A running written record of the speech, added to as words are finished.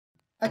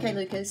Okay,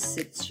 Lucas,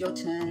 it's your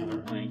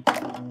turn. Right.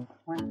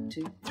 1,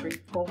 2, 3,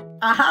 4.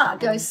 Aha!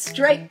 Go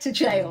straight to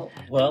jail.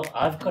 Well,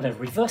 I've got a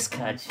reverse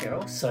card,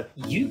 Cheryl, so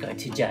you go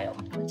to jail.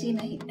 What do you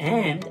mean?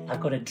 And I've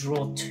got a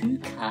draw 2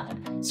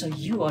 card, so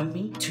you owe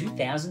me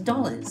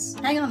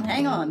 $2,000.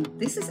 Hang on.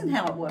 This isn't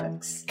how it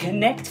works.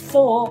 Connect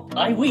 4,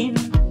 I win.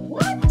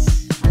 What?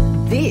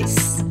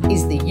 This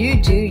is the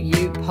You Do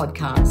You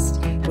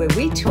podcast, where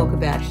we talk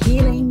about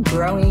healing,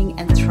 growing,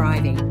 and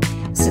thriving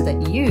so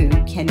that you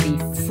can be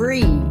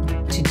free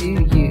to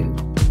do you.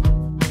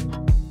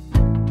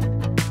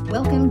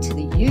 Welcome to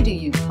the You Do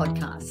You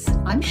podcast.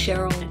 I'm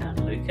Cheryl. And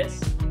I'm Lucas.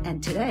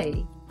 And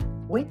today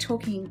we're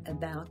talking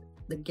about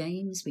the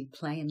games we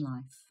play in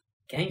life.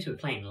 Games we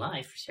play in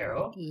life,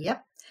 Cheryl?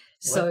 Yep.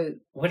 So,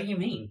 what do you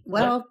mean?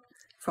 well,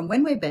 from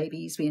when we're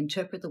babies, we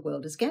interpret the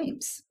world as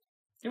games.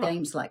 You're right.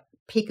 Games like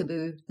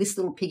Peekaboo, This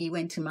Little Piggy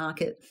Went to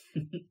Market.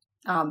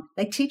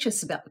 They teach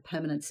us about the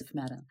permanence of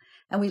matter.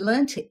 And we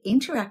learn to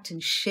interact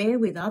and share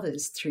with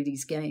others through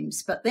these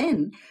games. But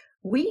then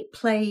we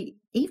play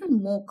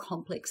even more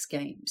complex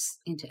games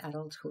into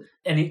adulthood.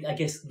 And I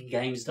guess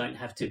games don't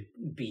have to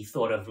be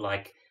thought of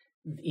like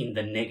in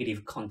the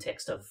negative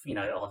context of,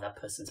 oh, that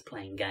person's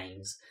playing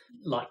games.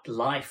 Like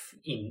life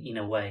in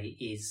a way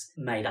is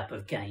made up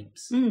of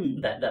games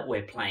that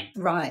we're playing.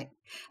 Right.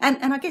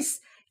 And I guess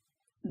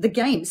the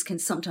games can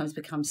sometimes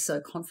become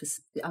so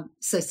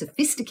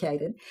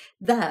sophisticated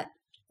that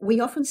we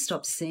often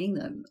stop seeing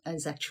them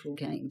as actual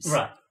games.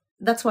 Right.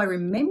 That's why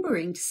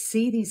remembering to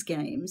see these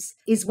games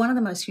is one of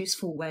the most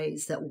useful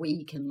ways that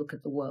we can look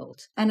at the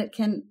world. And it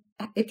can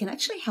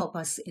actually help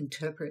us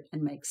interpret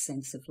and make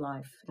sense of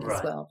life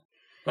as well.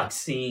 Like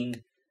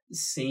seeing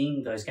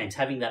those games,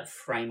 having that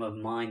frame of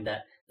mind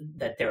that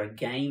there are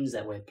games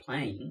that we're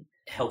playing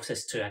helps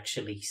us to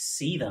actually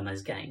see them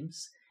as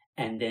games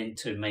and then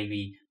to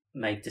maybe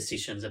make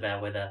decisions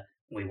about whether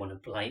we want to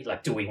play,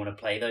 like, do we want to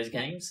play those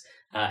games?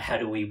 How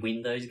do we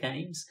win those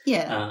games?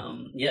 Yeah.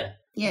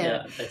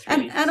 That's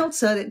really and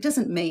also it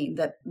doesn't mean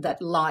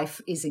that life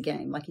is a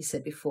game, like you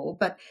said before,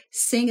 but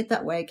seeing it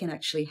that way can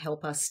actually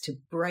help us to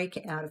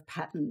break out of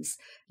patterns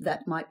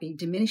that might be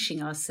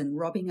diminishing us and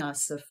robbing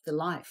us of the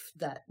life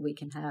that we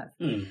can have.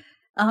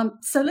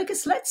 So,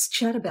 Lucas, let's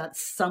chat about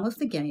some of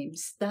the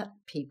games that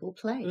people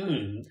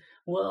play.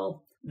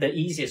 Well, the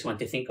easiest one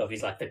to think of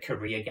is like the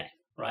career game,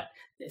 right?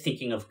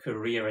 Thinking of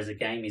career as a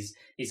game is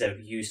a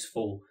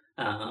useful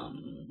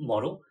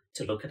model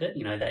to look at it.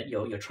 That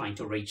you're trying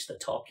to reach the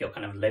top, you're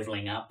kind of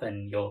leveling up,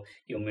 and you're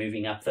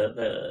moving up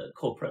the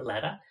corporate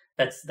ladder.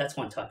 That's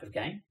one type of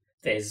game.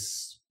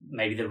 There's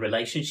maybe the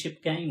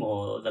relationship game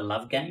or the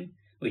love game,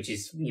 which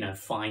is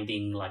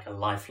finding like a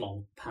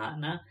lifelong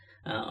partner.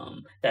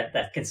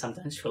 That can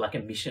sometimes feel like a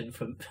mission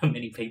for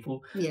many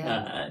people.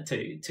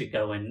 To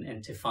go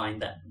and to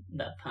find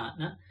that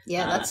partner.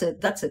 That's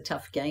a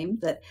tough game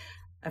that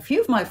a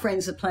few of my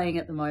friends are playing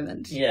at the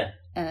moment.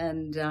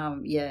 And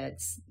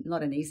it's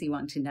not an easy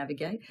one to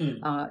navigate.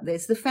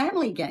 There's the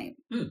family game,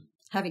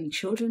 having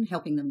children,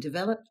 helping them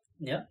develop.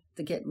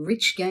 The get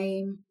rich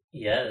game.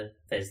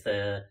 There's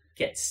the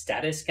get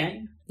status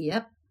game.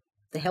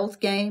 The health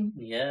game.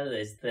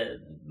 There's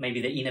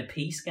maybe the inner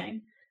peace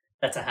game.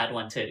 That's a hard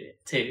one to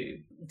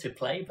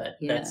play, but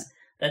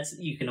that's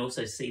you can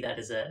also see that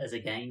as a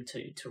game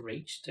to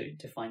reach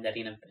to find that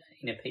inner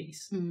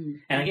peace.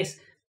 And I guess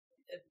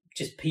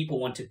just people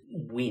want to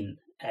win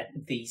at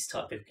these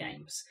type of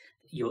games.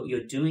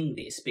 You're doing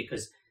this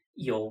because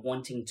you're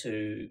wanting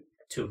to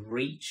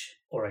reach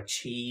or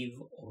achieve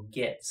or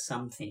get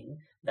something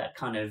that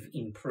kind of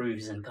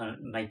improves and kind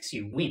of makes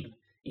you win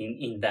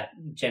in that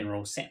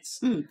general sense.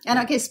 And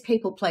I guess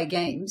people play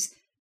games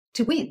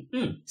to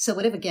win. So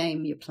whatever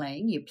game you're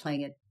playing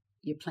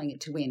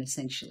it to win,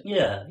 essentially.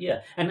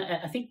 And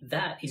I think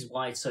that is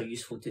why it's so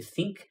useful to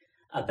think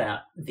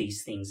about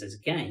these things as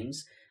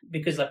games,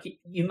 because like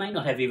you may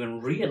not have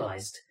even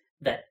realized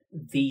that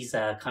these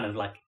are kind of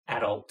like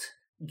adult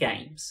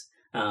games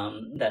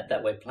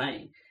that we're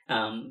playing.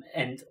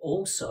 And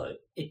also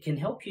it can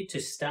help you to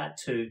start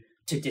to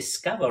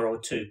discover or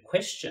to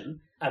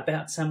question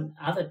about some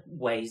other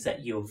ways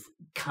that you've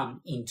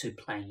come into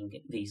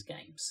playing these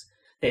games.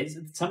 There's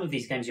some of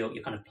these games you're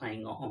kind of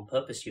playing on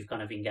purpose. You've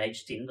kind of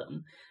engaged in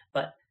them,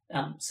 but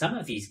some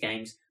of these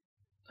games,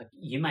 like,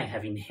 you may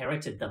have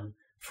inherited them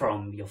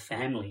from your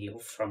family or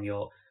from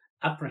your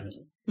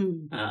upbringing.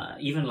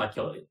 Even like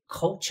your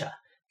culture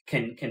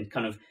can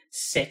kind of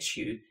set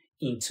you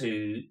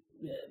into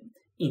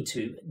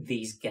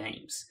these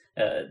games.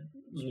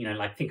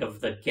 Like think of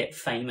the Get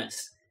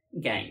Famous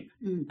game.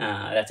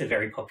 That's a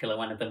very popular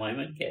one at the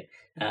moment.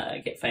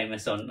 Get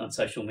Famous on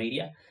social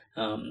media.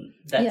 I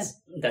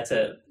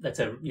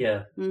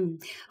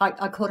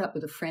caught up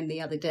with a friend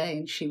the other day,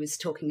 and she was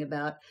talking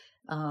about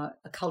a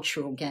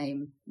cultural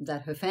game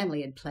that her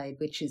family had played,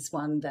 which is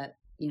one that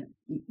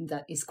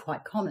that is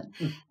quite common.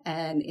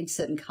 And in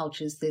certain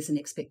cultures, there's an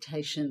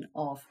expectation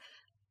of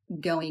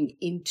going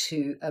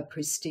into a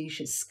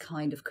prestigious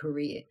kind of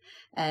career.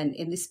 And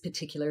in this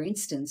particular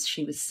instance,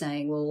 she was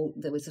saying, well,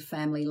 there was a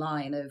family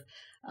line of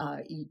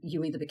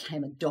you either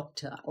became a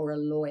doctor or a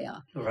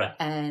lawyer. Right.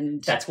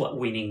 And that's what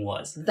winning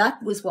was.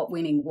 That was what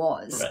winning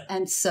was. Right.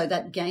 And so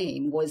that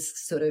game was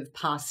sort of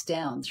passed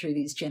down through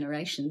these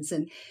generations.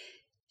 And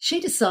she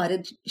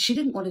decided she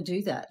didn't want to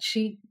do that.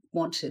 She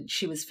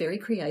was very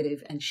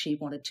creative, and she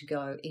wanted to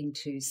go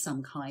into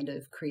some kind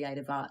of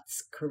creative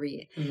arts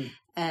career.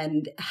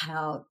 And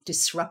how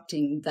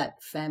disrupting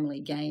that family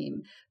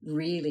game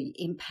really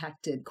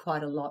impacted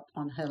quite a lot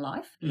on her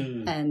life.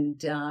 And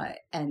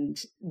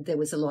there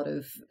was a lot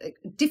of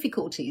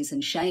difficulties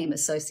and shame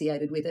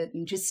associated with it,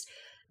 and just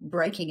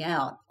breaking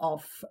out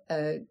of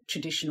a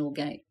traditional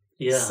game.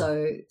 Yeah.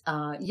 So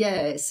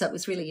it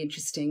was really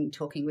interesting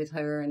talking with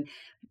her and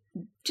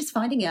just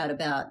finding out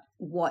about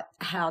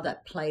how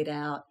that played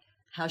out,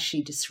 how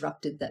she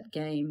disrupted that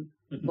game,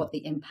 what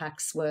the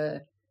impacts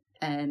were,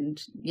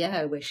 and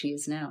where she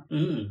is now.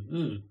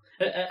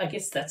 I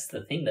guess that's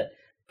the thing, that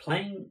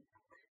playing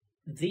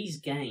these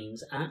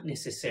games aren't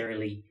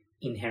necessarily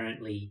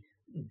inherently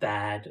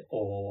bad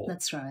or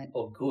that's right,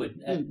 or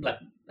good. Like,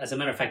 as a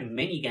matter of fact,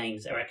 many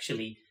games are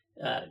actually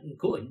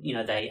good. You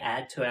know, they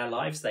add to our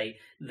lives. They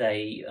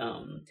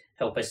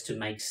help us to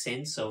make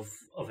sense of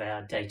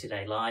our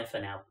day-to-day life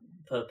and our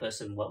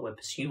purpose and what we're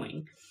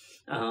pursuing.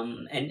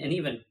 And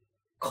even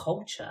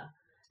culture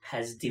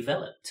has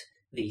developed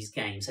these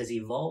games, has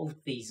evolved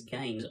these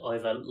games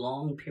over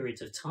long periods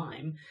of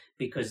time,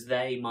 because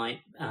they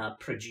might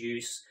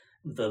produce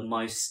the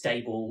most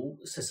stable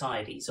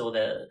societies, or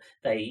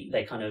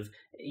they kind of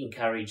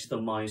encourage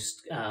the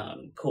most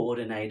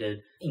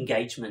coordinated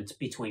engagement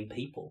between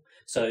people.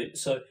 So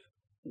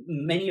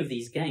many of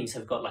these games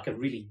have got like a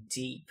really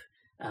deep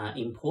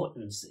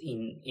importance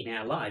in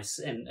our lives,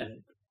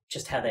 and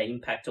just how they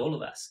impact all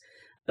of us.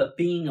 But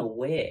being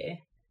aware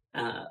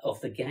of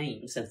the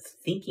games and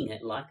thinking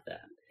it like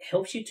that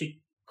helps you to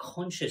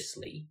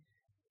consciously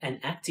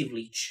and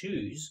actively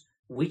choose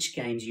which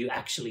games you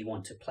actually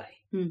want to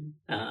play.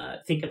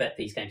 Think about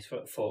these games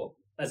for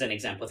as an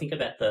example. Think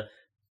about the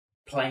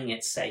playing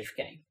it safe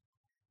game,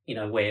 you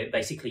know, where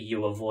basically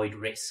you avoid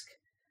risk.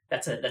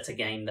 That's a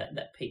game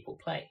that people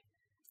play.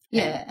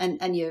 Yeah,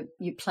 and you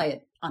play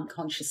it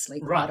unconsciously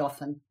quite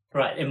often.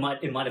 Right. It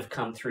might have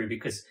come through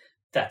because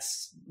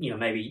that's, you know,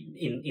 maybe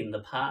in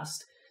the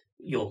past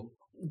your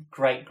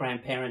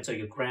great-grandparents or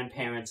your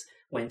grandparents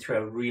went through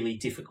a really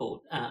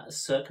difficult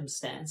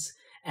circumstance,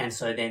 and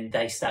so then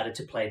they started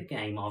to play the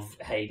game of,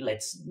 hey,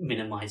 let's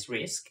minimize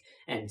risk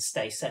and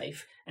stay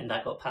safe, and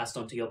that got passed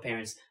on to your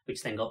parents,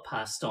 which then got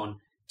passed on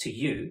to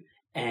you,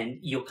 and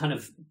you're kind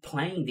of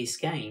playing this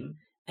game,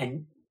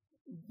 and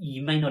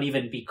you may not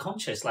even be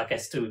conscious, like,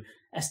 as to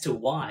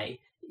why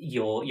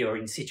you're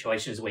in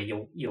situations where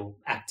you're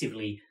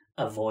actively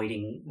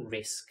avoiding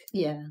risk.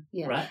 Yeah,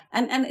 right.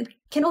 And it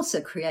can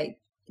also create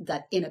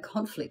that inner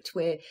conflict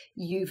where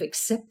you've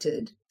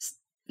accepted,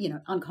 you know,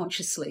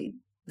 unconsciously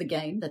the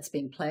game that's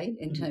being played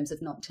in terms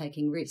of not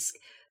taking risk,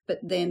 but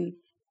then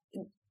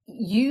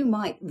you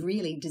might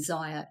really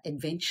desire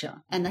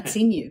adventure, and that's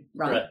in you,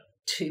 right?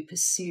 To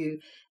pursue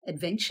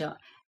adventure,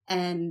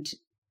 and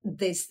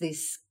there's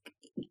this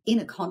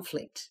inner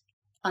conflict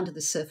under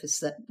the surface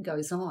that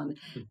goes on,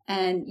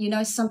 and you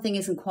know something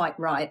isn't quite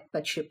right,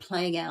 but you're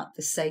playing out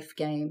the safe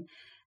game.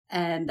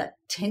 And that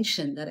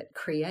tension that it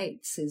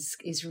creates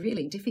is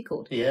really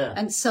difficult. Yeah.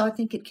 And so I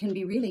think it can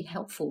be really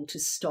helpful to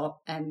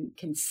stop and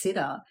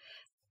consider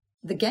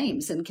the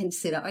games and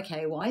consider,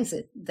 okay, why is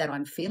it that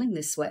I'm feeling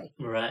this way?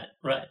 Right.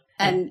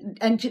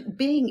 And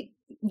being,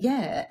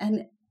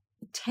 and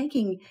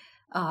taking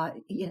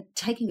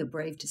a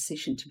brave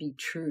decision to be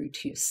true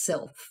to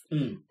yourself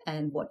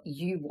and what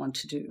you want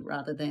to do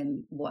rather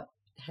than what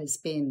has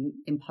been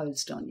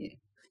imposed on you.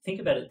 Think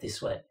about it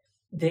this way.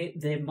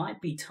 There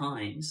might be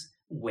times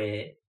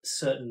where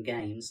certain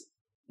games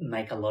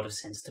make a lot of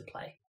sense to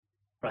play,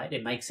 right?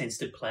 It makes sense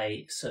to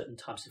play certain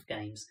types of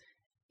games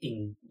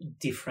in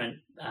different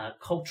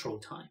cultural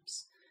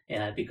times,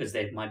 because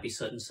there might be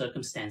certain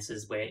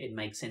circumstances where it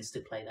makes sense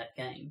to play that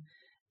game.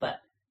 But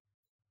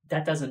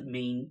that doesn't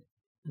mean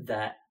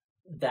that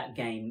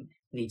game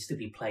needs to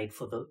be played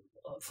for the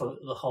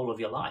whole of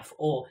your life.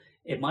 Or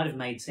it might have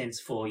made sense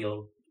for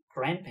your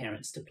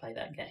grandparents to play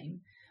that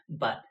game,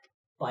 but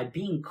by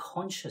being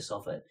conscious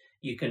of it,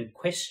 you can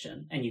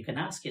question and you can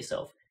ask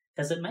yourself,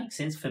 does it make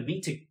sense for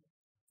me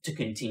to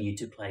continue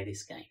to play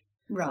this game?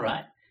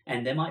 Right.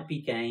 And there might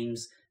be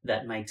games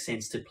that make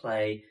sense to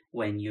play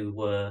when you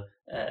were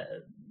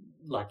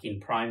like in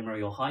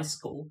primary or high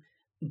school,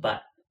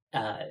 but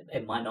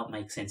it might not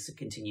make sense to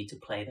continue to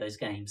play those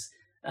games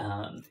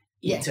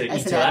into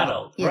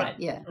adult. Right.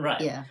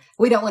 Yeah.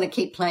 We don't want to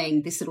keep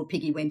playing This Little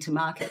Piggy Went to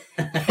Market.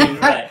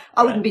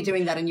 I wouldn't be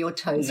doing that on your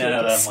toes.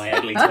 No, my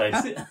ugly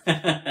toes.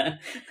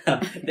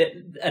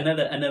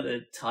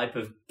 Another type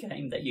of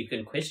game that you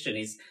can question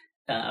is,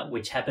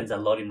 which happens a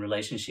lot in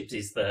relationships,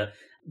 is the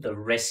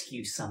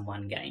rescue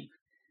someone game.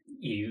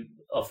 You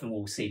often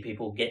will see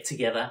people get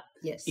together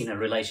in a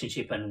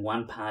relationship, and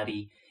one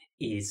party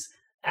is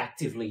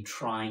actively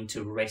trying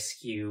to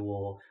rescue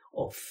or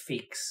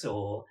fix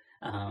or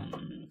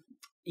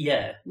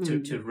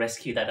to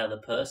rescue that other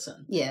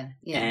person. Yeah,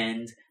 yeah.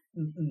 And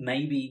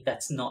maybe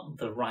that's not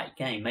the right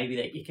game. Maybe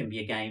that it can be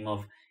a game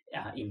of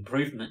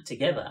improvement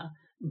together,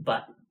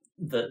 but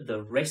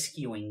the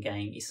rescuing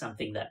game is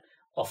something that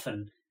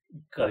often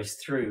goes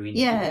through in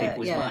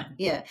people's mind.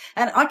 Yeah.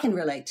 And I can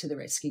relate to the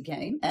rescue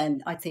game.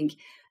 And I think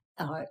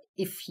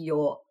if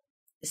you're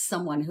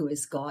someone who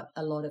has got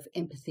a lot of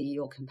empathy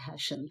or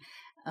compassion,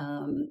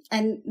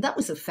 and that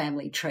was a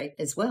family trait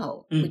as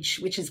well,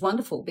 which is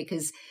wonderful,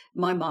 because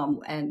my mum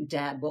and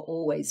dad were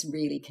always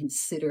really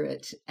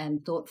considerate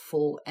and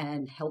thoughtful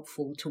and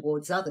helpful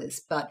towards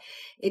others, but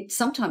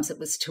sometimes it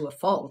was to a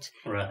fault.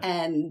 Right.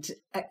 And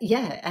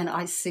and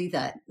I see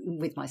that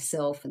with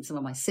myself and some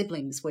of my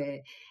siblings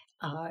where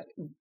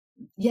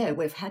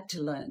we've had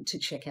to learn to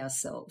check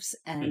ourselves,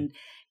 and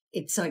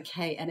it's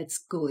okay and it's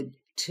good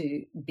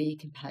to be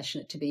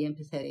compassionate, to be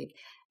empathetic,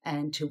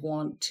 and to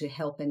want to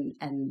help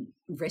and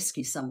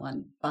rescue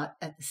someone. But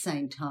at the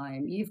same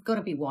time, you've got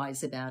to be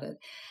wise about it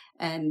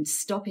and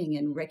stopping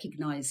and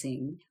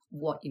recognizing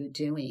what you're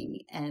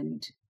doing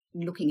and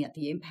looking at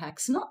the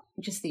impacts, not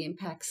just the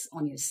impacts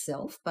on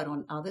yourself, but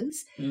on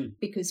others.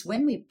 Because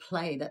when we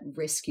play that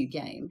rescue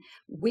game,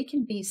 we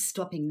can be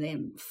stopping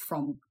them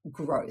from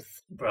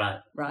growth. Right.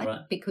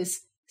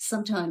 Because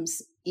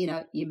sometimes,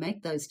 you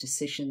make those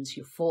decisions,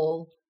 you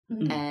fall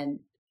and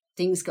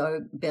things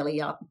go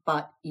belly up,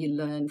 but you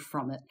learn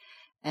from it.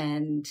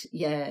 And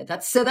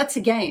that's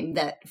a game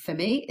that for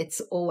me,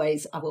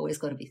 I've always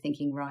got to be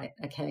thinking, right,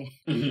 okay.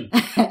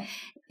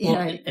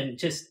 And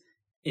just,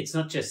 it's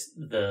not just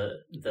the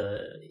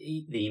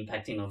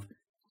impacting of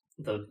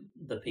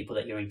the people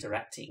that you're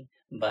interacting,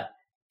 but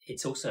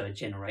it's also a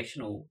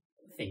generational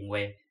thing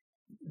where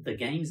the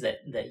games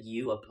that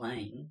you are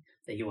playing,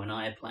 that you and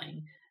I are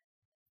playing,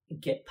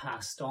 get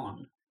passed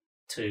on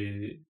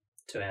to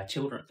our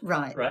children.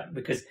 Right.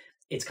 Because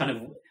it's kind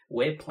of,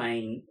 we're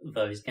playing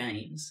those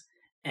games,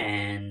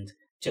 and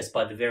just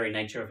by the very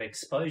nature of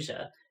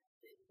exposure,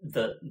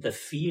 the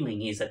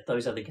feeling is that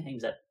those are the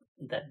games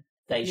that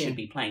they should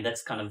be playing.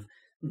 That's kind of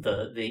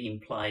the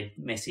implied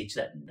message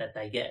that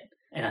they get.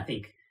 And I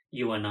think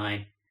you and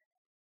I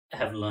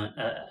have learned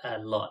a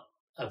lot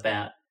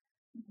about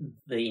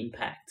the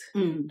impact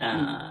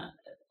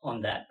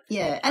on that.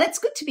 Yeah, and it's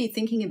good to be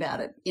thinking about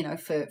it,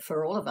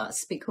 for all of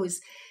us,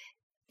 because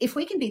if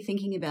we can be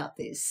thinking about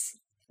this,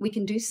 we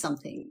can do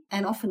something.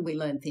 And often we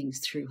learn things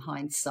through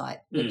hindsight,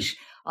 which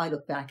I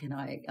look back and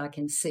I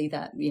can see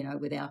that,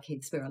 with our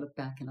kids, where I look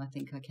back and I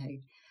think,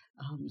 okay,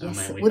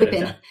 yes, it would have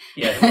been.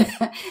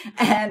 Yeah.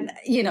 And,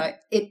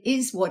 it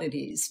is what it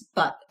is.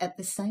 But at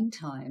the same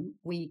time,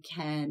 we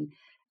can,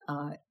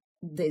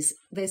 there's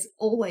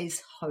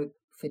always hope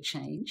for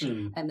change,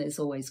 and there's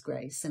always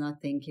grace. And I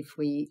think if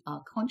we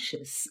are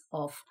conscious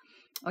of,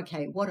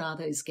 okay, what are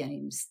those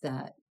games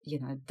that,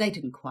 they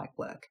didn't quite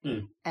work,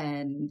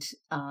 and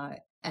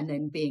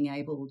then being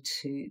able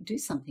to do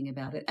something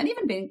about it, and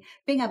even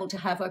being able to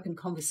have open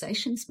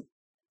conversations,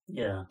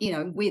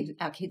 with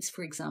our kids,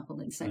 for example,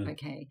 and saying,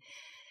 okay,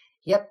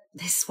 yep,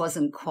 this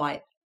wasn't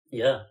quite,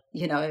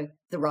 the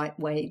right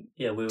way.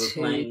 Yeah, we were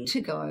playing to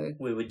go.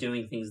 We were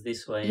doing things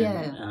this way,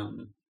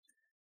 and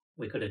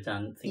we could have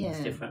done things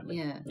differently.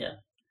 Yeah.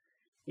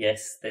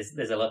 Yes,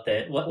 there's a lot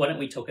there. Why don't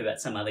we talk about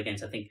some other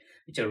games, I think,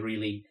 which are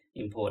really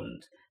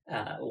important?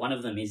 One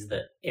of them is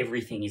that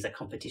everything is a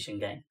competition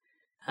game.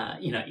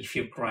 If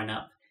you've grown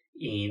up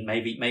in,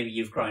 maybe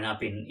you've grown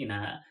up in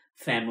a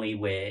family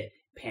where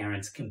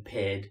parents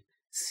compared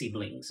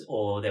siblings,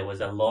 or there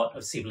was a lot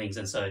of siblings,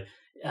 and so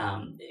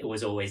it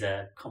was always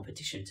a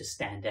competition to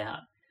stand out.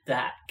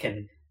 That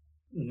can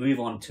move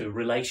on to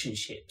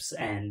relationships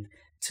and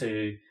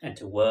to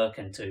work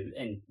and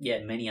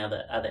many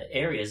other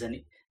areas. And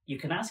you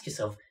can ask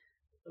yourself,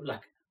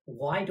 like,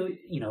 why do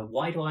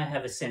I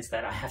have a sense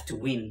that I have to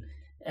win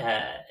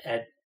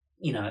at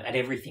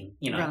everything?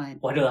 Right.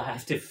 Why do I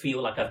have to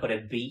feel like I've got to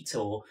beat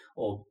or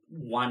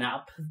one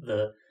up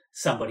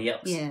somebody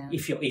else? Yeah.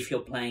 If you're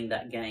playing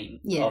that game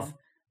of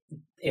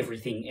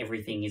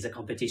everything is a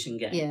competition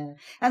game. Yeah.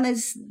 And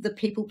there's the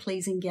people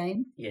pleasing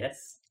game.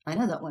 Yes. I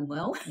know that one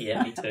well.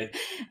 Yeah, me too.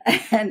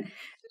 And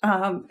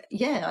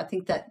I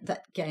think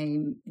that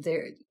game,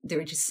 there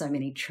are just so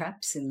many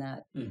traps in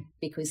that,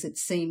 because it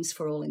seems,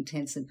 for all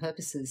intents and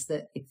purposes,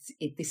 that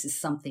this is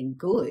something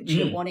good.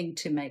 You're wanting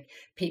to make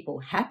people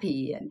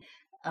happy, and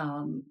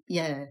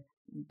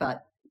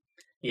but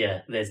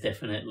there's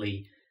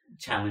definitely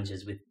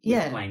challenges with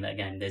playing that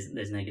game.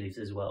 There's negatives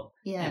as well,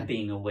 and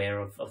being aware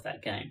of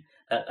that game.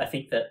 I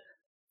think that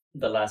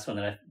the last one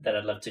that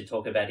I'd love to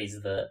talk about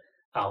is the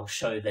I'll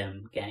show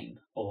them game,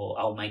 or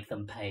I'll make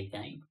them pay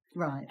game.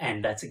 Right.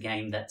 And that's a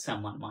game that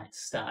someone might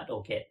start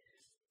or get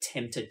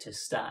tempted to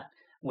start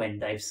when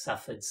they've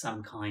suffered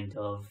some kind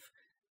of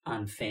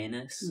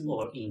unfairness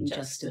or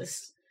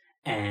injustice.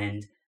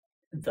 And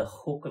the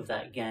hook of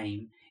that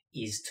game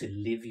is to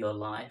live your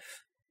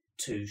life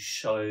to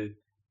show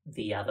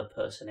the other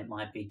person. It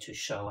might be to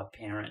show a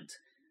parent,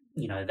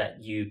 that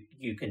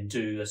you can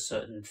do a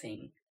certain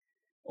thing,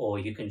 or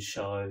you can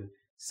show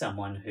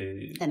someone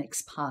who An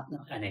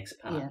ex-partner.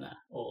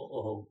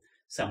 Or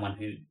someone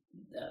who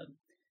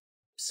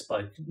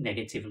spoke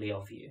negatively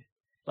of you.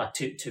 Like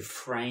to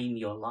frame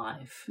your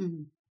life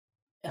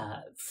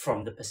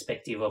from the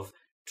perspective of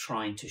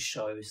trying to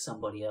show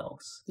somebody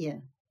else. Yeah.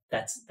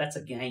 That's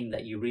a game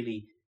that you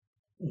really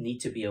need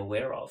to be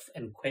aware of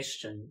and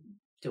question,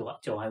 do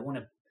I want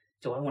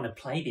to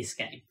play this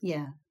game?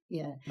 Yeah.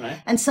 Yeah.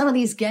 Right? And some of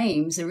these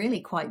games are really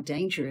quite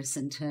dangerous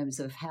in terms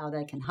of how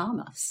they can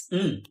harm us.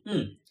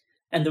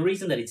 And the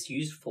reason that it's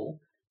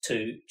useful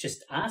to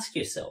just ask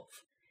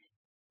yourself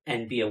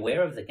and be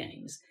aware of the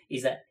games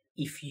is that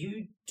if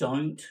you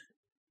don't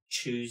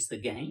choose the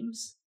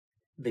games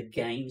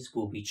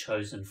will be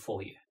chosen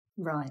for you.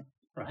 Right.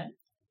 Right?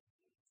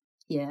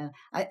 Yeah.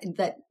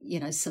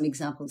 Some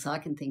examples I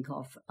can think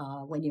of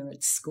are when you're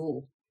at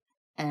school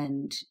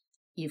and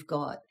you've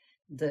got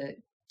the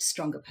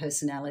stronger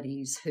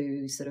personalities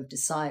who sort of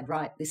decide,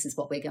 right, this is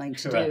what we're going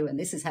to do and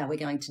this is how we're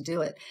going to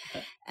do it.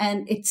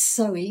 And it's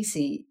so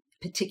easy,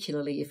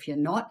 particularly if you're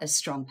not a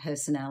strong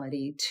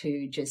personality,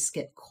 to just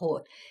get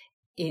caught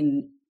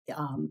in,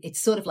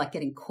 it's sort of like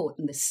getting caught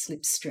in the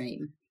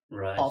slipstream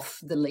of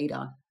the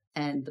leader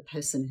and the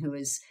person who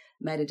has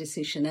made a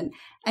decision.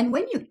 And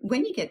when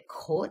you get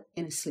caught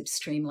in a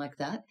slipstream like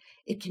that,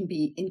 it can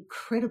be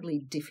incredibly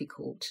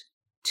difficult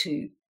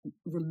to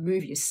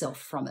remove yourself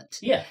from it.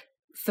 Yeah.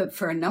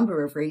 For a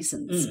number of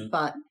reasons.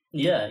 But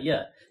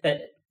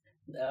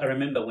I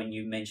remember when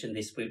you mentioned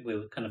this, we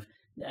were kind of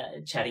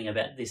chatting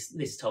about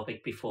this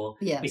topic before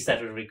we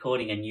started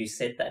recording, and you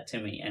said that to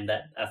me, and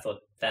that I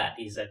thought that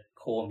is a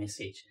core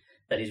message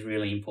that is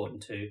really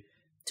important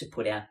to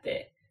put out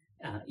there.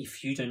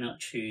 If you do not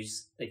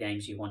choose the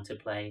games you want to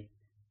play,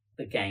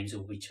 the games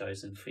will be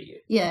chosen for you.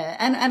 Yeah,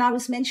 and I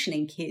was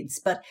mentioning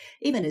kids, but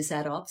even as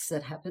adults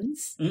that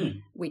happens.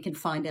 We can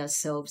find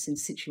ourselves in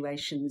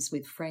situations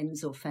with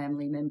friends or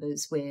family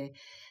members where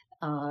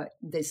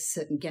there's a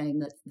certain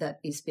game that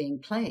is being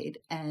played,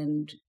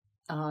 and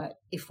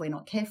if we're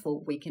not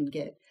careful, we can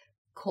get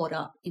caught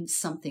up in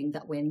something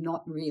that we're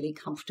not really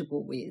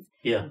comfortable with,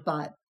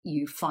 but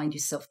you find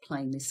yourself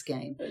playing this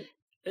game.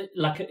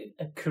 Like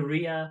a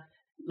career,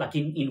 like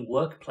in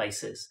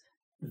workplaces,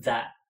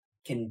 that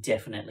can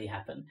definitely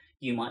happen.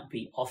 You might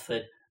be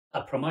offered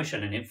a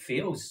promotion and it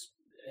feels,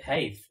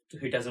 hey,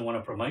 who doesn't want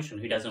a promotion?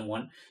 Who doesn't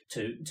want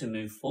to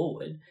move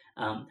forward?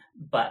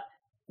 But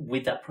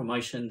with that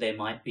promotion, there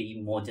might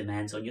be more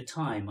demands on your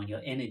time, on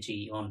your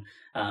energy, on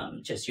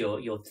just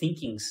your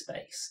thinking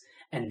space.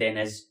 And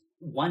then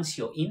once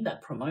you're in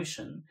that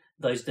promotion,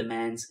 those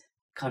demands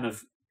kind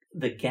of,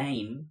 the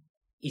game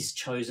is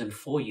chosen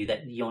for you,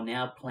 that you're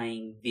now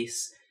playing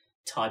this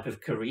type of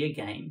career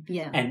game,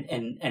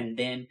 and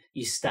then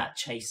you start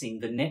chasing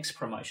the next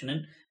promotion.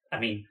 And I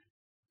mean,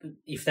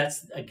 if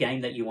that's a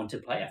game that you want to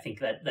play, I think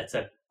that's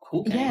a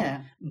cool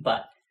game.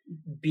 But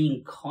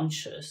being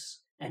conscious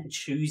and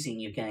choosing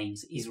your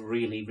games is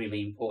really,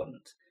 really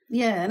important.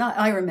 Yeah, and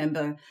I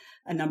remember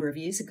a number of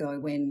years ago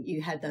when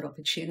you had that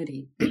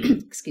opportunity,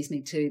 excuse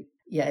me, to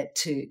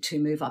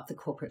move up the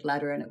corporate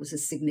ladder, and it was a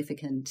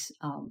significant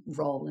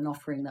role and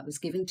offering that was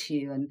given to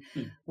you.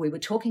 And we were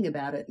talking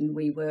about it, and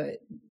we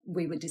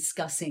were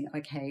discussing,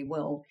 okay,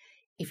 well,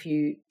 if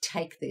you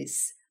take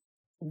this,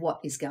 what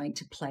is going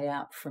to play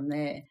out from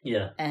there?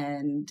 Yeah.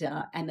 And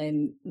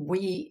then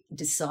we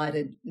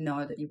decided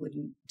no, that you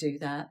wouldn't do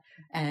that,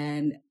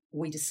 and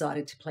we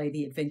decided to play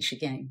the adventure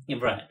game.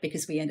 Right.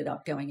 Because we ended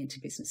up going into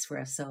business for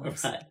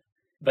ourselves. Right.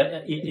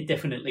 But it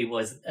definitely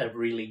was a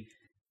really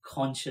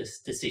conscious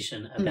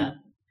decision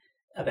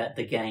about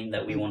the game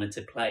that we wanted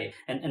to play,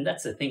 and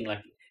that's the thing.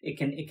 Like it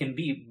can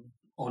be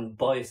on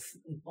both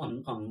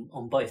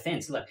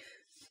ends. Like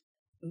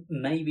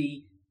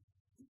maybe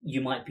you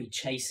might be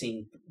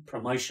chasing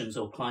promotions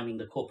or climbing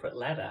the corporate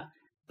ladder,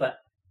 but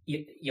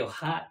your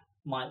heart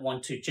might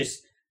want to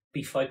just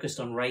be focused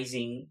on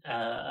raising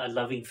a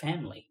loving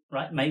family,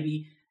 right?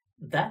 Maybe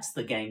that's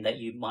the game that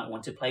you might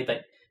want to play,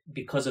 but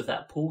because of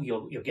that pull,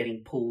 you're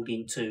getting pulled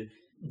into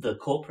the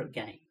corporate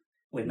game,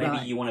 where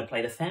maybe you want to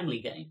play the family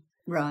game.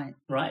 Right.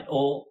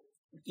 Or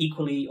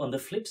equally on the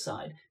flip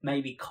side,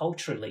 maybe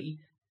culturally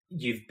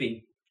you've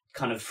been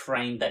kind of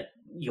framed that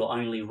your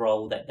only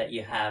role that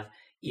you have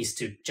is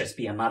to just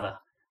be a mother,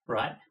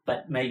 right?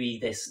 But maybe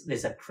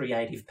there's a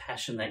creative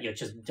passion that you're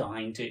just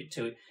dying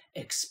to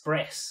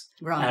express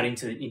out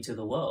into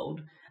the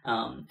world.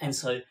 And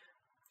so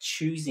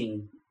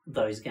choosing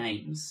those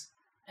games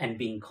and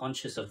being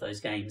conscious of those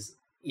games,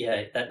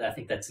 I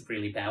think that's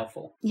really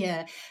powerful.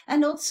 Yeah,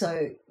 and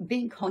also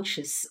being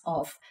conscious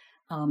of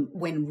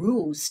when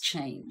rules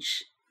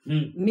change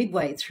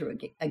midway through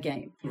a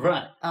game.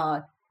 Right.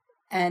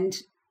 And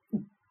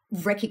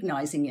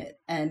recognizing it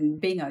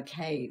and being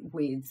okay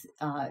with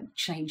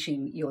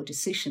changing your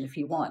decision if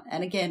you want.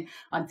 And again,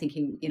 I'm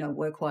thinking,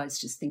 work-wise,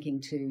 just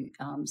thinking to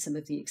some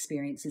of the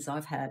experiences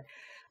I've had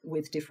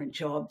with different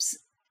jobs.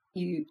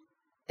 You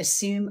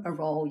assume a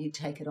role, you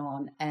take it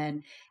on,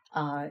 and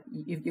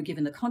you're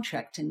given the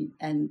contract,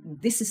 and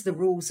this is the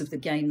rules of the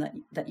game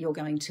that you're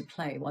going to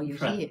play while you're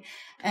Right. here.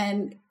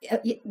 And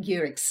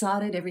you're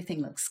excited,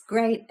 everything looks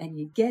great, and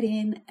you get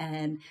in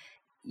and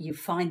you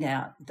find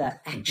out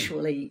that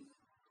actually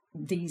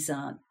these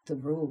aren't the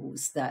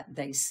rules that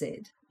they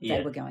said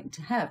they were going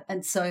to have.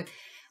 And so,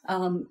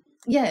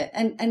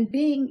 and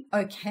being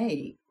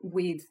okay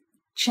with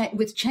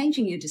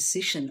changing your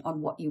decision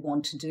on what you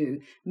want to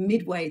do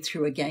midway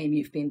through a game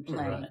you've been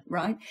playing,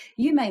 right?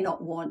 You may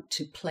not want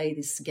to play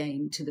this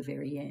game to the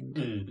very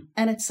end.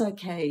 And it's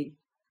okay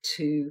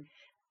to,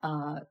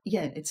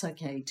 it's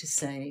okay to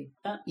say,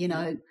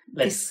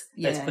 let's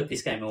put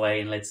this game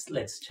away and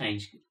let's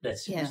change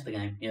the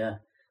game. Yeah.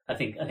 I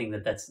think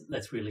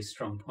that's really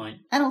strong point.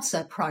 And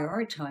also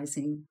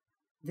prioritizing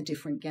the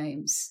different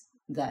games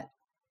that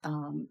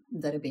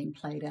are being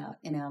played out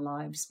in our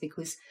lives,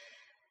 because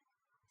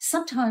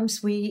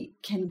sometimes we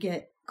can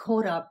get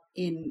caught up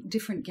in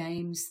different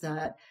games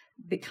that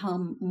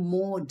become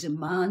more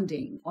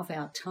demanding of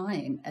our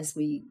time as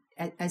we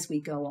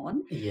go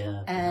on.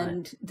 Yeah.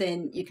 And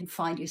then you can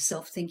find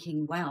yourself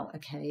thinking, wow,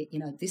 okay,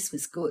 this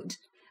was good,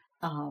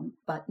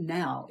 but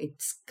now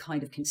it's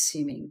kind of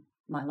consuming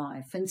my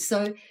life. And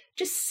so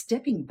just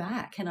stepping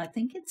back, and I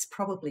think it's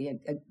probably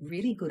a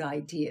really good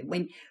idea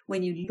when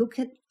you look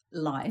at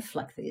life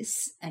like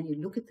this and you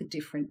look at the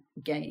different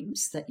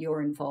games that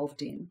you're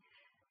involved in,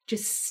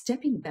 just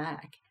stepping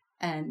back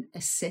and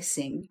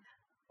assessing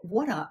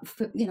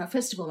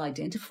first of all,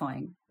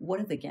 identifying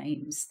what are the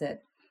games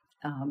that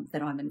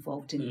I'm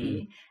involved in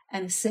here,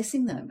 and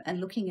assessing them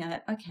and looking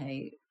at,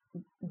 okay,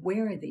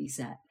 where are these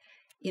at?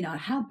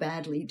 How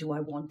badly do I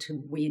want to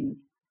win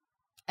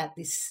at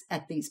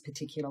these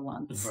particular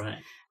ones? Right.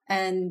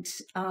 And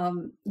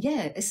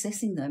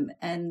assessing them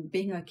and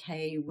being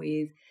okay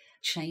with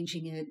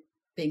changing it,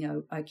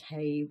 being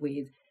okay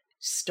with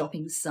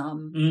stopping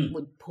some,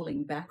 with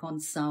pulling back on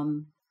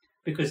some.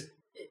 Because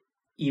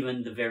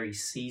even the very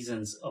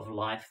seasons of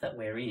life that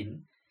we're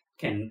in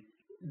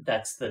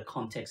that's the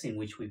context in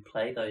which we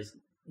play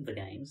the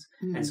games.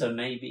 And so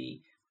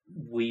maybe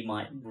we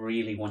might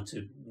really want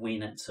to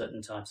win at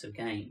certain types of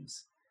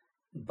games,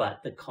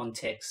 but the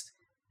context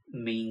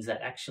means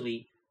that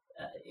actually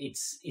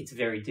it's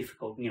very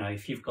difficult.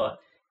 If you've got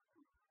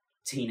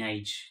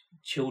teenage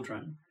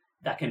children,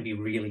 that can be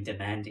really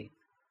demanding,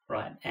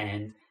 right?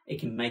 And it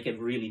can make it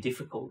really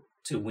difficult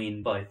to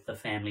win both the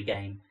family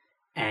game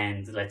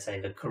and, let's say,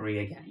 the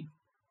career game,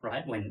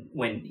 right? When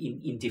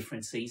in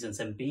different seasons,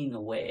 and being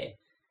aware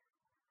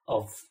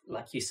of,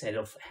 like you said,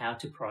 of how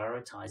to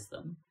prioritize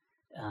them,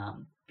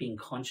 being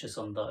conscious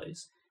on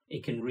those,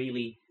 it can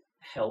really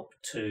help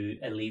to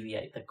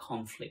alleviate the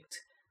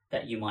conflict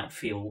that you might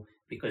feel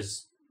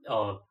because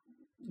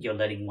you're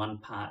letting one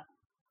part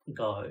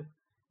go,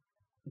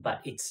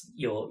 but it's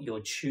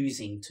you're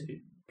choosing to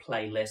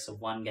play less of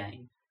one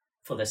game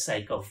for the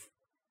sake of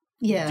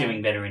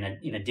doing better in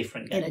a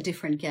different game. In a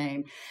different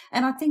game.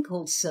 And I think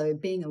also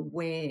being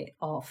aware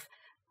of,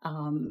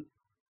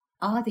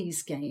 are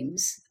these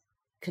games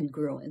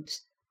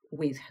congruent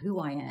with who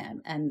I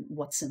am and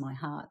what's in my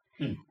heart?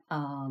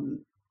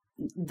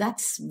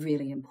 That's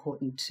really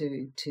important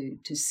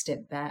to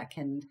step back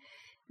and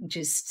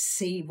just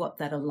see what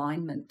that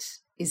alignment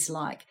is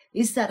like.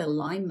 Is that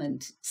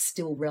alignment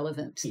still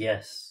relevant?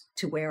 Yes.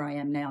 To where I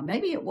am now?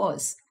 Maybe it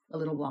was a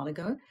little while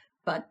ago,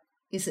 but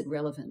is it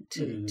relevant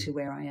to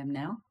where I am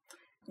now?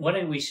 Why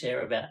don't we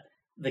share about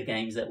the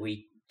games that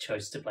we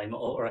chose to play,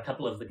 or a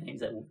couple of the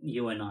games that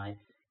you and I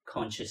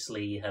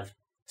consciously have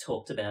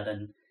talked about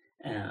and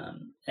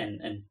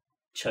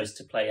chose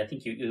to play? I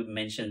think you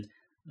mentioned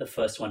the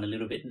first one a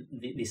little bit,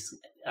 this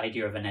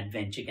idea of an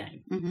adventure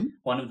game. Mm-hmm.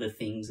 One of the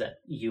things that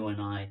you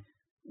and I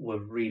were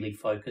really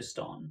focused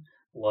on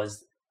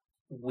was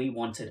we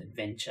wanted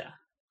adventure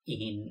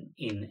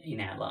in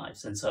our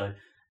lives. And so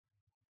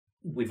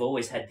we've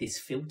always had this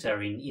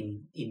filter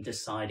in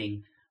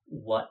deciding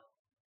what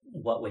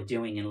we're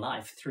doing in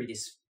life through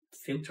this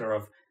filter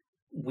of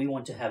we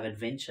want to have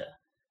adventure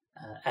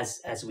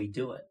as we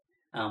do it.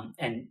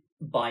 And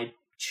by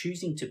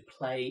choosing to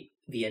play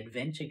the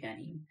adventure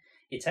game,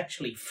 it's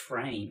actually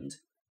framed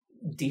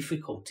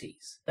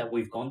difficulties that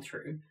we've gone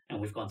through,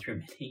 and we've gone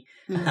through many,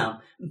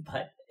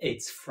 but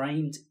it's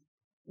framed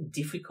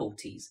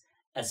difficulties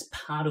as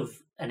part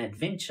of an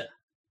adventure,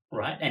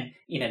 right? And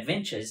in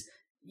adventures,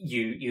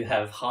 you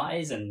have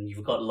highs and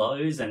you've got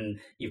lows and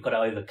you've got to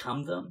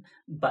overcome them.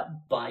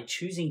 But by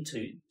choosing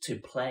to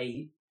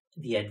play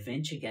the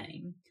adventure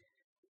game,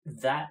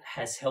 that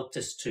has helped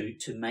us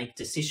to make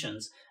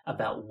decisions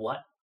about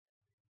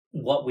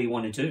what we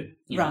want to do,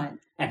 right, know,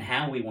 and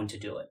how we want to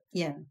do it.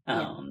 Yeah.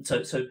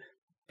 So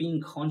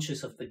being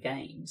conscious of the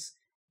games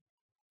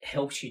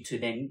helps you to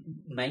then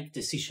make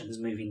decisions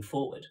moving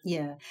forward.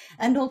 Yeah.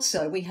 And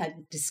also we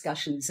had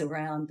discussions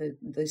around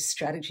the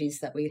strategies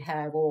that we'd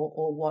have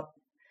or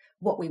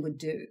what we would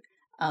do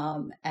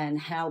and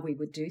how we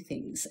would do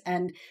things.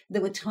 And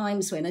there were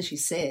times when, as you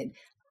said,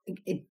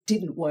 it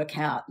didn't work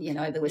out.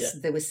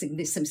 There was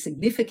some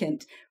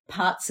significant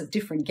parts of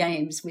different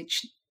games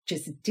which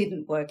just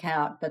didn't work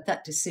out, but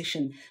that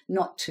decision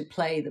not to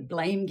play the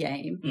blame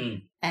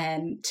game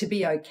and to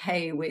be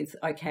okay with,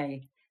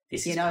 okay,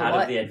 this you is know part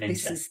what, of the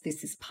adventure.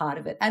 this is part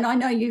of it. And I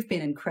know you've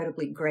been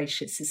incredibly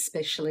gracious,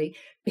 especially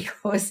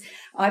because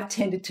I've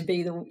tended to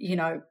be the, you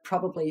know,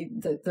 probably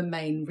the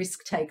main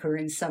risk taker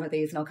in some of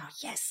these, and I'll go,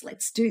 yes,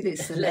 let's do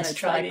this, and Let's then it's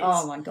try like, this.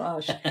 oh my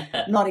gosh,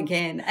 not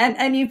again.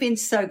 And you've been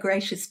so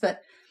gracious,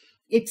 but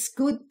it's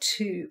good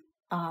to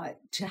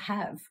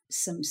have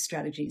some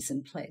strategies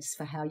in place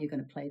for how you're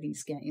going to play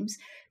these games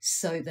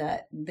so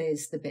that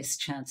there's the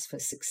best chance for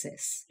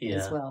success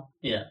as well.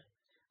 Yeah.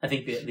 I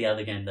think the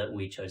other game that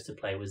we chose to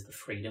play was the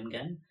freedom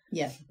game.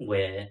 Yeah.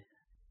 Where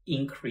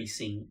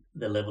increasing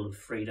the level of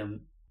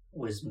freedom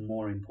was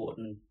more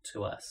important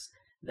to us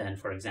than,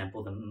 for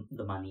example,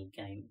 the money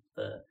game,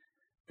 the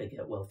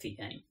get wealthy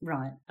game.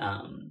 Right.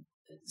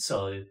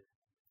 So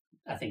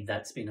I think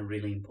that's been a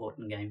really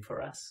important game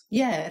for us.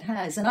 Yeah, it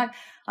has. And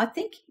I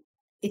think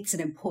it's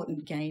an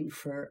important game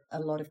for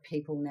a lot of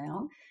people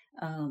now.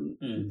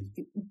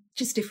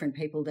 Just different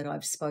people that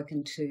I've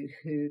spoken to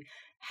who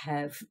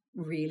have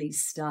really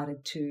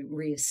started to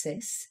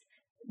reassess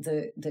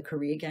the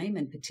career game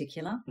in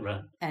particular,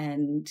 right?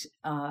 And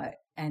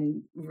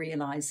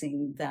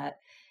realizing that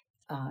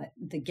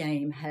the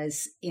game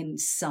has in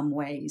some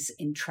ways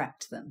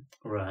entrapped them,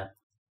 right?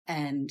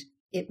 And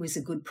it was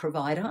a good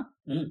provider,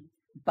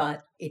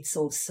 but it's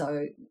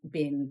also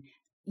been,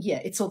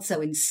 it's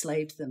also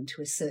enslaved them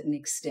to a certain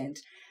extent.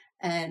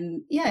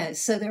 And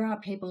so there are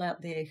people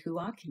out there who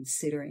are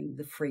considering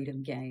the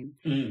freedom game.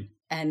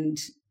 And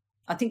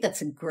I think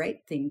that's a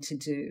great thing to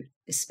do,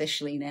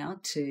 especially now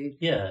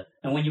and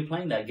when you're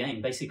playing that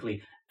game,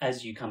 basically,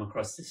 as you come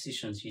across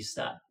decisions, you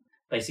start,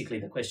 basically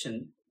the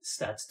question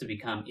starts to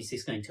become, is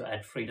this going to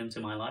add freedom to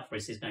my life, or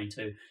is this going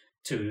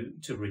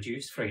to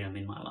reduce freedom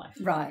in my life?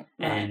 Right.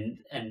 And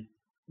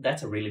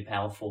that's a really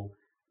powerful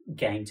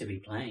game to be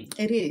playing.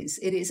 It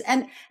is.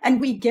 And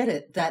we get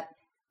it that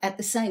at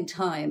the same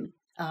time,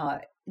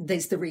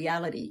 there's the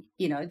reality,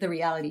 the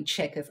reality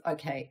check of,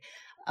 okay,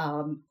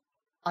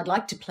 I'd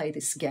like to play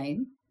this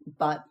game,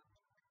 but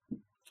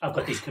I've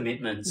got these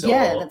commitments.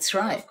 That's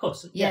right. Of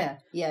course. Yeah.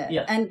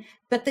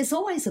 But there's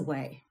always a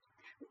way.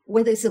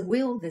 Where there's a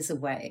will, there's a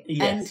way.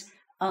 Yes.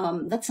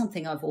 And that's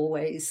something I've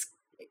always,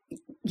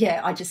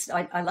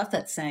 I love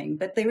that saying,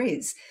 but there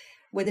is.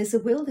 Where there's a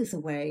will, there's a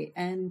way.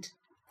 And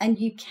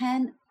you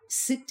can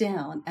sit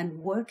down and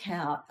work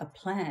out a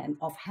plan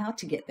of how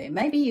to get there.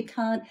 Maybe you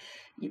can't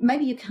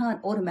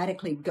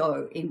automatically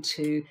go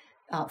into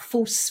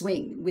full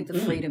swing with the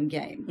freedom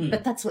game,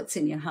 but that's what's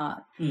in your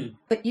heart.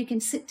 But you can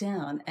sit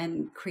down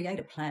and create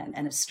a plan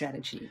and a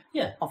strategy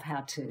of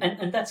how to.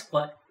 And that's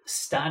what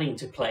starting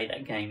to play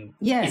that game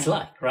is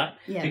like, right?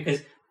 Yeah.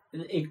 Because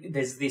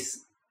there's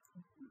this,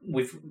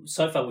 we've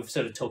sort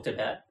of talked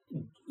about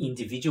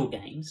individual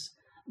games,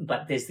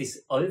 but there's this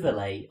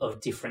overlay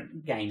of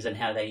different games and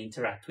how they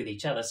interact with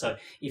each other. So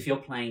if you're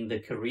playing the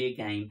career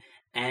game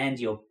and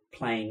you're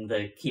playing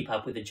the Keep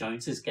Up with the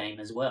Joneses game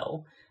as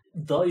well,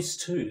 those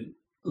two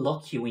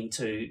lock you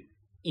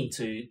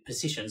into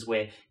positions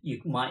where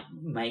you might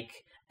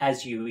make,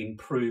 as you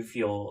improve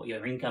your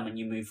income and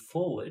you move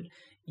forward,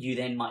 you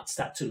then might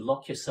start to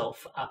lock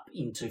yourself up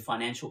into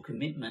financial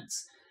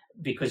commitments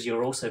because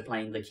you're also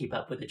playing the Keep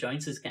Up with the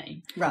Joneses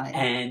game. Right.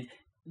 And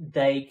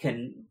they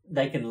can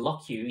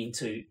lock you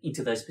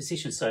into those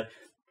positions. So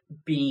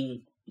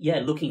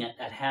looking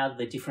at how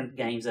the different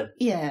games are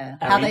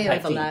how they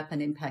overlap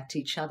and impact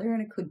each other.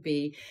 And it could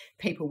be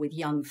people with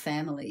young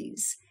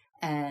families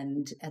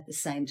and at the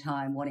same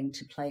time wanting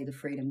to play the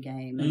freedom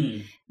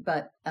game.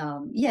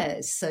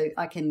 So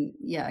I can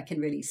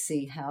really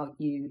see how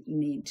you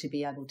need to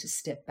be able to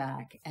step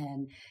back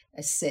and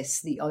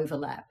assess the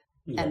overlap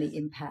and the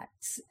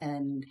impacts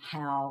and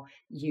how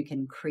you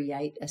can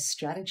create a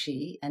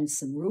strategy and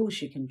some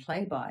rules you can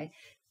play by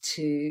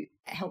to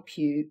help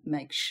you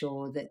make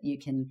sure that you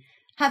can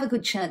have a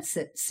good chance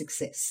at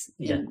success.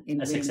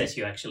 In success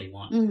you actually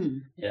want.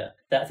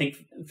 I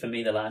think for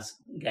me, the last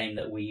game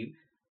that we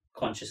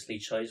consciously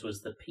chose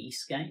was the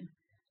peace game.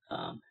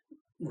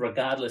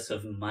 Regardless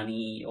of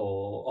money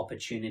or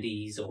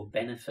opportunities or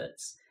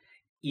benefits,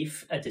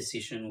 if a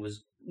decision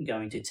was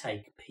going to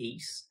take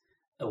peace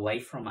away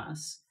from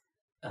us,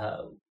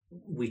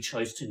 we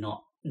chose to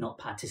not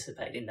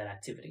participate in that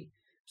activity.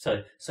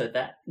 So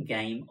that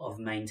game of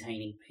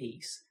maintaining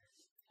peace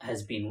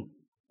has been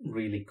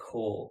really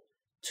core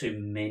to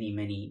many,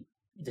 many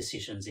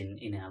decisions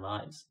in our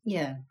lives.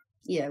 Yeah,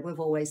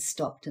 we've always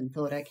stopped and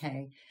thought,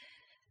 okay,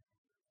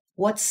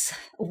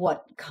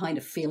 what kind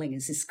of feeling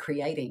is this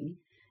creating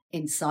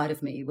inside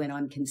of me when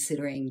I'm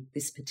considering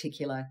this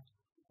particular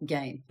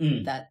game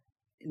that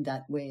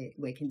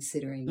we're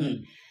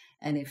considering?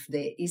 And if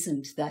there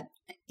isn't that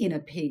inner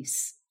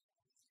peace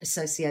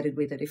associated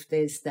with it, if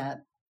there's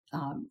that,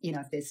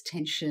 if there's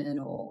tension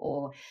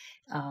or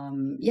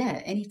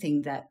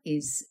anything that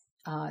is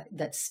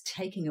that's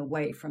taking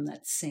away from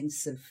that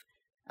sense of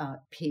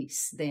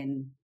peace,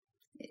 then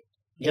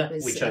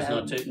we chose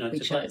not to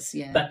play.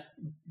 Yeah. But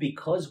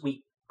because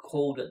we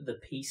called it the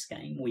peace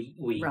game,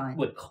 Right.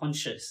 we're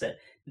conscious that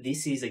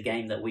this is a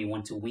game that we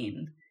want to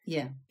win.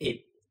 Yeah.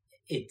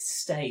 It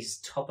stays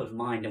top of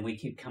mind, and we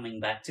keep coming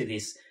back to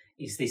this.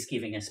 Is this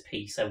giving us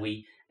peace? Are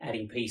we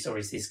adding peace, or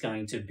is this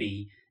going to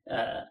be,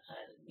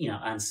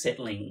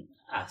 unsettling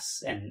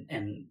us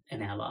and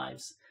our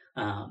lives?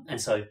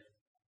 And so,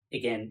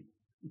 again,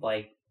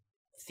 by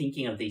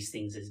thinking of these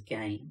things as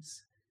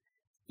games,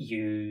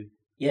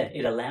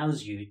 it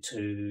allows you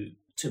to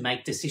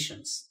make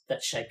decisions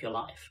that shape your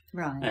life.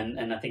 Right.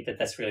 And I think that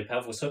that's really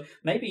powerful. So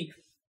maybe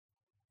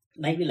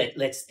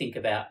let's think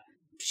about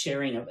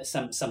sharing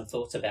some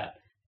thoughts about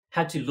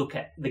how to look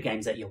at the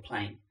games that you're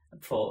playing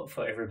for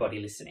everybody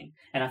listening.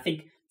 And I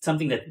think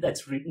something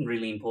that's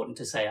really important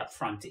to say up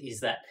front is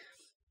that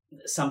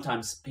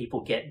sometimes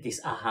people get this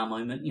aha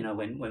moment,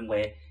 when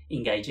we're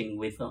engaging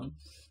with them,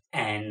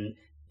 and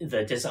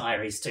the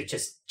desire is to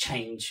just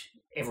change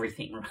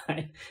everything,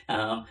 right?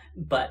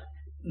 But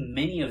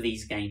many of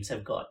these games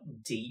have got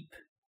deep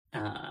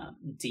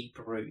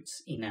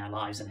roots in our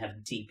lives and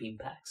have deep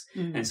impacts.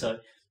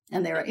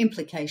 And there are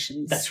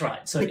implications. That's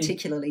right. So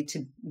particularly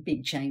to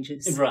big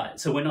changes. Right.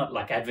 So we're not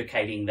like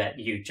advocating that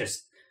you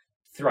just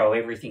throw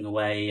everything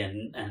away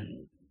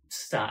and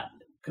start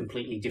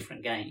completely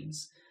different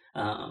games.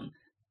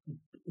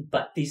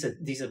 But these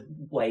are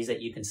ways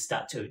that you can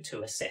start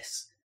to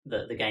assess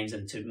the games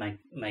and to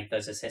make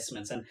those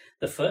assessments. And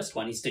the first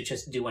one is to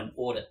just do an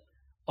audit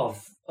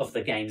of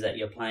the games that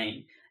you're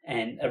playing.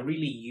 And a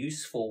really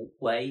useful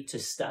way to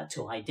start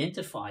to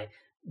identify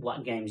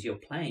what games you're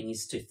playing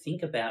is to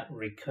think about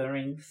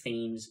recurring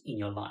themes in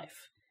your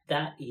life.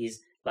 That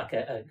is like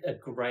a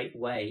great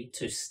way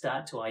to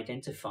start to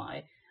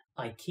identify,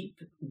 I keep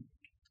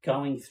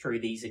going through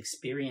these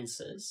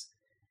experiences.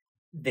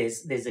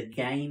 There's a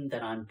game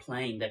that I'm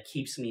playing that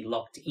keeps me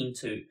locked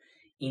into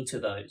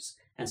those.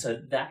 And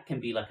so that can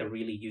be like a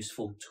really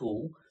useful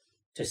tool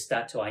to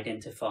start to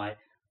identify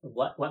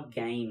what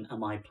game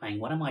am I playing?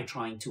 What am I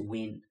trying to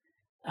win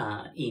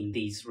in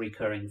these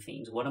recurring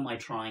themes? What am I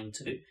trying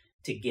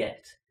to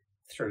get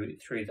through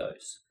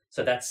those?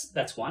 So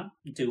that's one.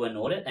 Do an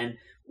audit, and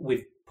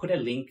we've put a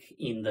link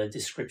in the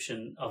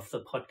description of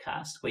the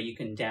podcast where you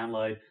can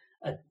download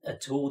a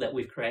tool that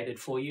we've created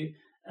for you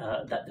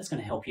that's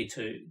going to help you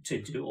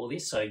to do all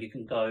this. So you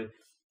can go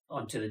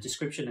onto the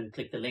description and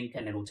click the link,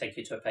 and it'll take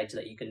you to a page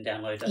that you can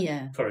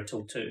download for a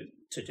tool to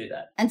do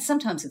that. And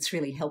sometimes it's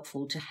really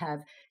helpful to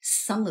have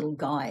some little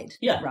guide,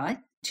 right,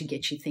 to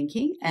get you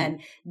thinking.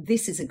 And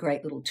this is a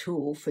great little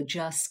tool for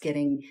just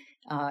getting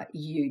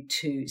you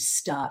to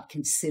start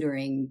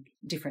considering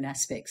different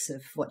aspects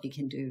of what you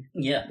can do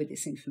with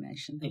this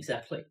information.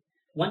 Exactly.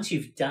 Once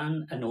you've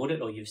done an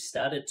audit, or you've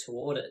started to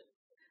audit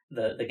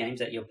the games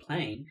that you're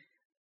playing,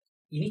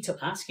 you need to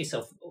ask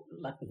yourself,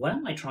 like, what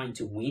am I trying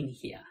to win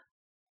here?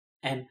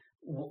 And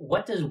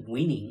what does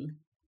winning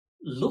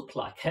look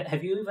like?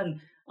 Have you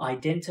even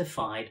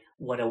identified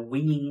what a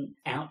winning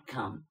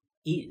outcome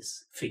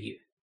is for you?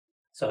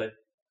 So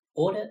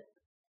audit,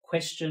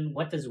 question,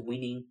 what does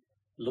winning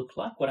look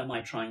like? What am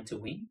I trying to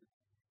win?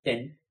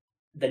 Then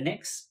the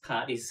next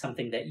part is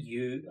something that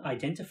you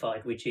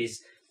identified, which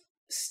is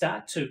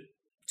start to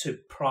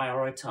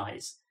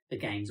prioritize the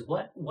games.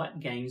 What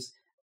games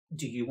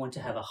do you want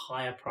to have a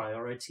higher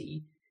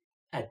priority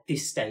at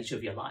this stage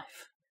of your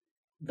life?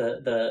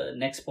 The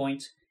next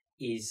point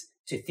is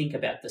to think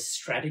about the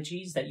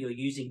strategies that you're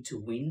using to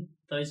win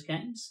those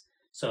games.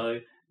 So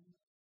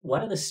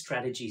what are the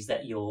strategies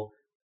that you're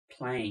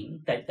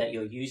playing, that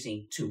you're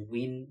using to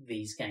win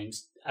these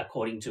games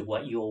according to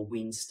what your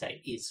win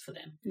state is for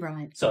them?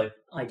 Right. So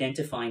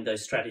identifying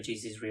those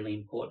strategies is really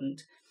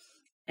important.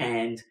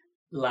 And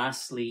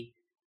lastly,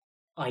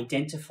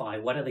 identify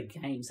what are the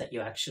games that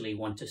you actually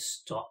want to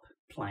stop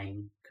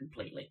playing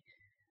completely.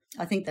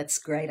 I think that's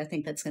great. I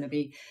think that's going to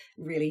be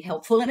really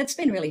helpful. And it's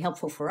been really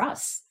helpful for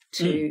us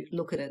to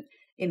look at it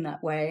in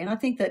that way. And I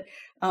think that,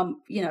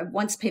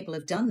 once people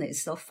have done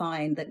this, they'll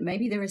find that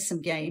maybe there are some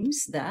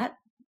games that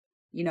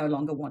you no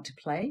longer want to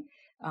play.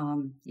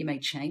 You may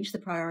change the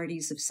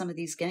priorities of some of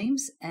these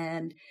games,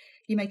 and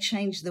you may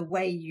change the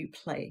way you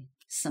play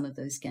some of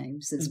those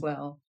games as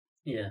well.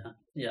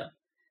 Yeah.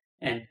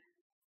 And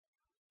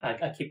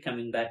I keep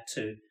coming back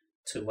to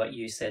what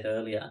you said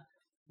earlier,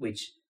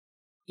 which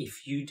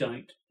if you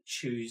don't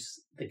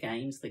choose the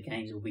games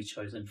will be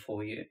chosen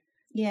for you.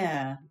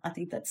 Yeah, I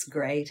think that's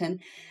great.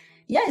 And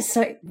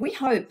so we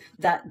hope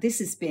that this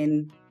has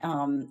been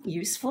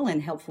useful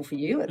and helpful for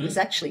you. It was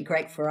actually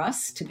great for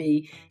us to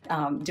be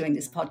doing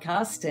this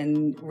podcast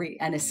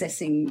and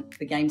assessing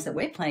the games that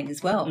we're playing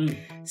as well.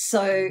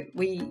 So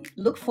we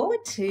look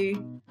forward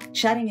to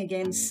chatting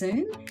again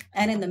soon.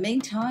 And in the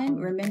meantime,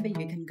 remember,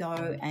 you can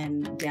go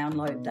and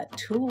download that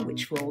tool,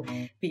 which will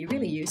be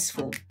really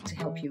useful to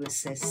help you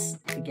assess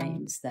the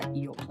games that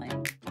you're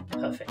playing.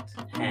 Perfect.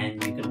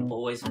 And you can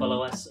always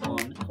follow us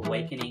on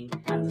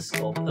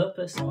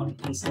awakening_purpose on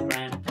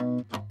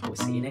Instagram. We'll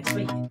see you next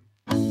week.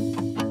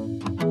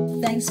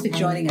 Thanks for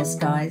joining us,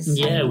 guys.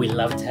 Yeah, we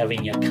loved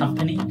having your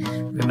company.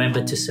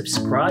 Remember to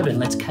subscribe, and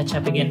let's catch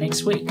up again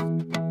next week.